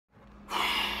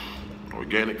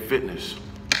Organic Fitness.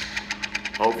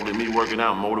 Hopefully me working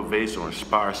out motivates or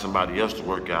inspires somebody else to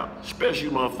work out, especially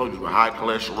you motherfuckers with high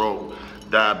cholesterol,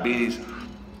 diabetes,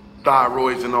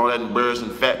 thyroids and all that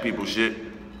embarrassing fat people shit.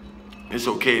 It's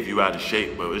okay if you out of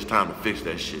shape, but it's time to fix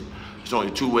that shit. There's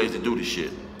only two ways to do this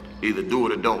shit. Either do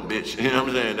it or don't, bitch. You know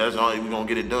what I'm saying? That's the only way we gonna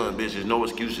get it done, bitch. There's no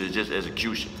excuses, it's just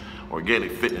execution.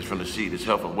 Organic Fitness from the seed, it's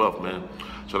health and wealth, man.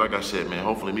 So like I said, man,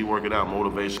 hopefully me working out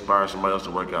motivates, inspires somebody else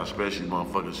to work out, especially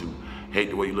motherfuckers who hate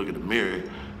the way you look in the mirror. You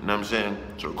know what I'm saying?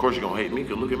 So of course you're gonna hate me,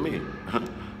 cause look at me.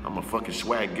 I'm a fucking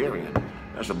swaggarian.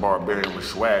 That's a barbarian with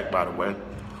swag, by the way.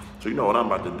 So you know what I'm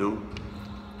about to do.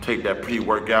 Take that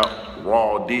pre-workout,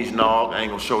 raw D-Nog. I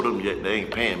ain't gonna show them yet. They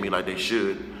ain't paying me like they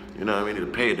should. You know what I mean?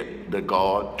 Need to pay the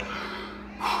GAUUD.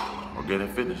 Organic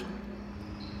Fitness.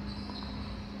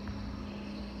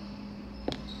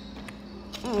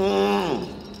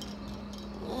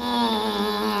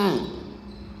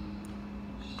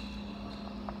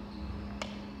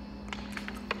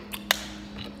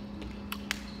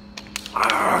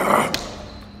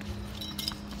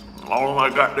 All my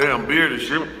goddamn beard and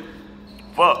shit.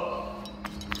 Fuck.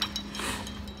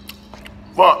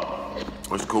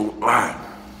 That's cool.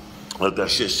 Let that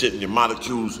shit sit in your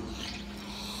molecules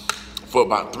for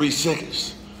about 3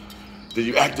 seconds. Then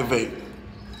you activate.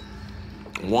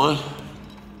 1,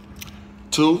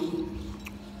 2,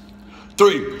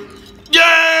 3. Yeah!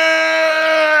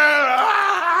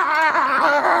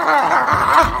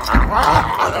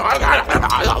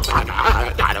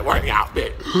 I gotta work out,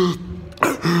 bitch.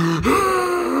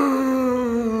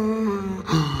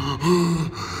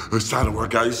 It's time to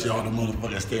work out. You see all the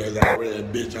motherfucking stairs out there,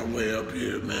 bitch. I'm way up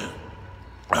here, man.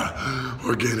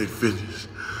 Organic Fitness.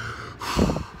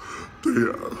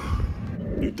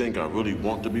 You think I really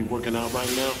want to be working out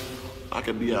right now? I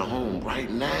could be at home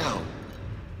right now,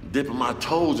 dipping my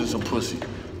toes in some pussy,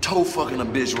 toe fucking a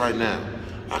bitch right now.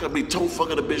 I could be toe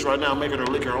fucking a bitch right now, making her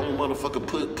lick her own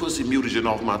motherfucking pussy mutagen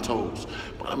off my toes.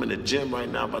 But I'm in the gym right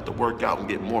now, about to work out and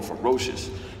get more ferocious.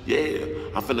 Yeah,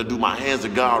 I'm finna do my hands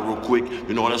of God real quick.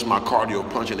 You know, that's my cardio,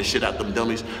 punching the shit out them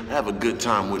dummies. I have a good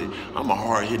time with it. I'm a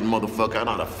hard-hitting motherfucker. I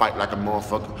know how to fight like a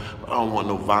motherfucker. But I don't want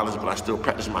no violence, but I still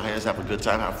practice my hands, have a good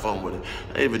time, have fun with it.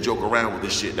 I ain't even joke around with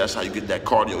this shit. That's how you get that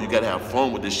cardio. You gotta have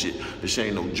fun with this shit. This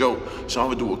ain't no joke. So I'm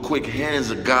gonna do a quick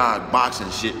hands of God boxing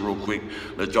shit real quick.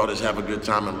 Let y'all just have a good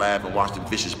time and laugh and watch the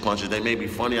vicious punches. They may be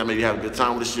funny, I may have a good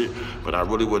time with this shit, but I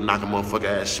really would knock a motherfucker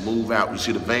ass smooth out. You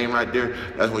see the vein right there?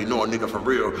 That's when you know a nigga for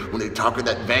real. When they talking,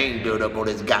 that vein build up on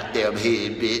his goddamn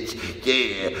head, bitch.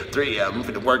 Yeah, 3 of them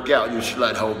finna work out, you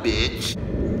slut hoe, bitch.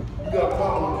 You got a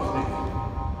problem with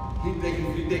this nigga.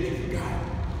 He think you forgot.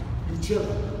 You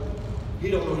chillin'. He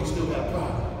don't know he still got a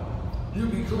problem. You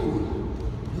be cool.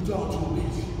 You talk to a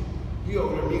bitch. He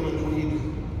over there kneeling, do what he do.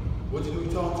 What you do,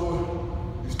 you talk to her?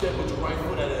 You step with your right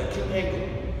foot at an acute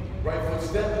angle. Right foot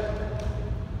step.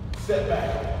 Step back.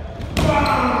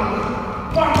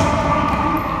 Bang! Bang!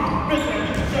 Bitch,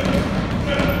 shut up.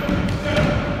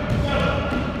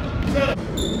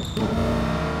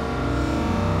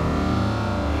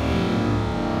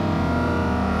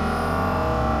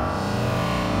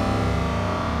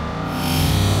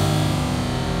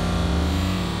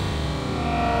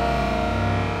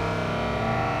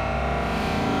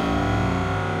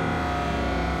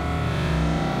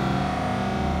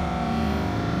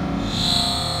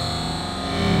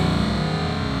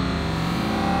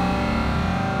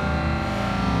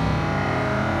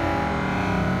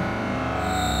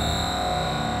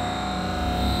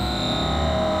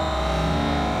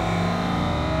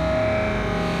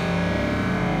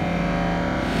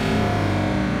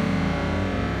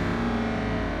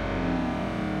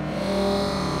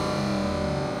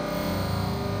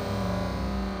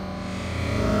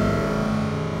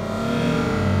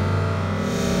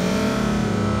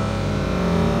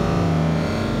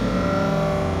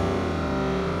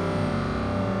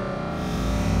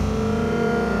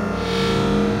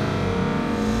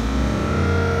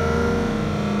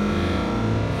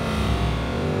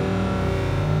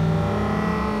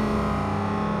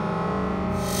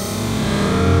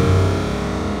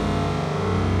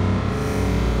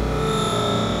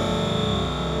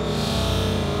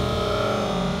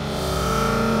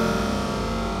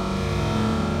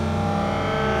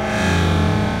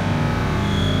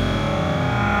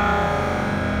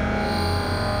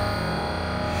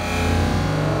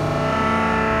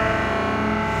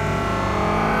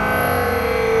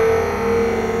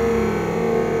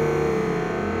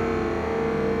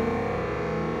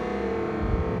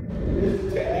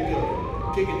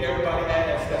 Kicking everybody's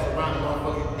ass that's around the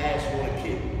motherfucking ass you want to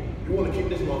kick. You want to kick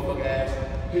this motherfucker ass,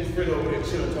 his friend over there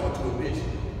chilling, talking to a bitch.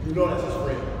 You know that's his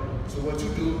friend. So what you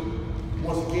do,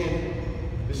 Once again,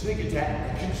 the sneak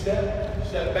attack. Cute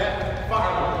step back,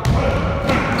 fire.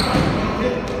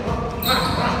 Good.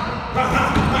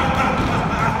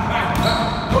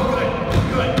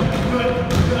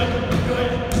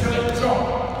 So,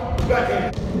 back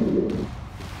in.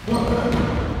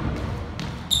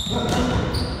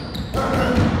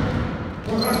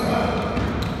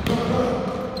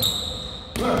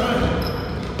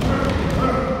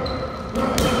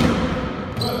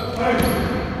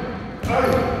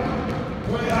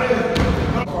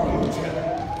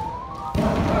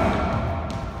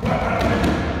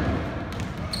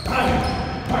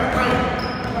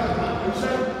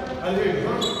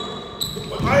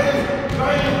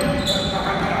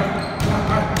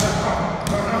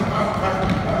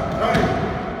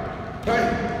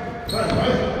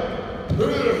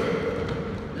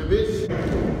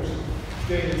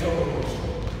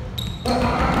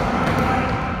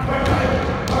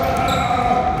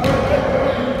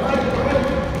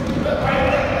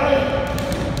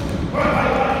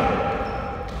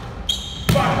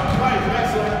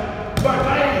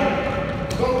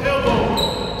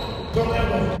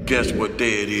 Guess what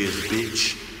day it is,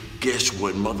 bitch? Guess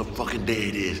what motherfucking day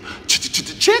it is?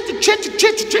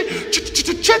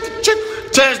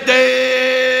 Chest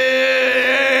day!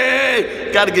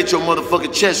 Gotta get your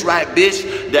motherfucking chest right,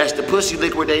 bitch. That's the pussy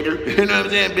liquidator. You know what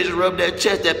I'm saying? Bitch, rub that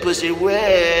chest, that pussy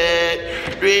wet.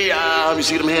 You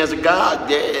see them hands of God?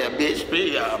 Yeah, bitch.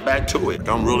 Back to it.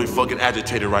 I'm really fucking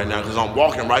agitated right now because I'm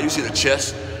walking, right? You see the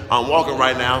chest? I'm walking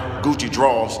right now, Gucci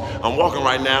draws. I'm walking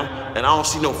right now, and I don't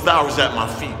see no flowers at my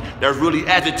feet. That's really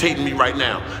agitating me right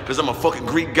now, because I'm a fucking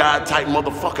Greek god type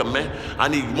motherfucker, man. I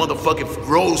need motherfucking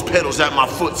rose petals at my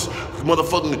foot,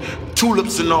 motherfucking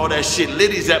tulips and all that shit,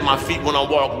 lilies at my feet when I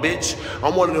walk, bitch.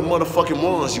 I'm one of the motherfucking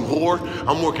ones, you whore.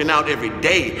 I'm working out every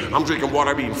day. I'm drinking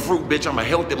water, I'm eating fruit, bitch. I'm a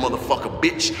healthy motherfucker,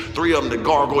 bitch. 3 of them to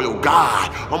gargoyle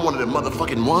god. I'm one of the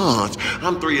motherfucking ones.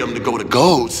 I'm 3 of them to go to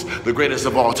GAUUD, the greatest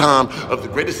of all time, of the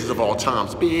greatest of all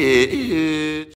times, bitch.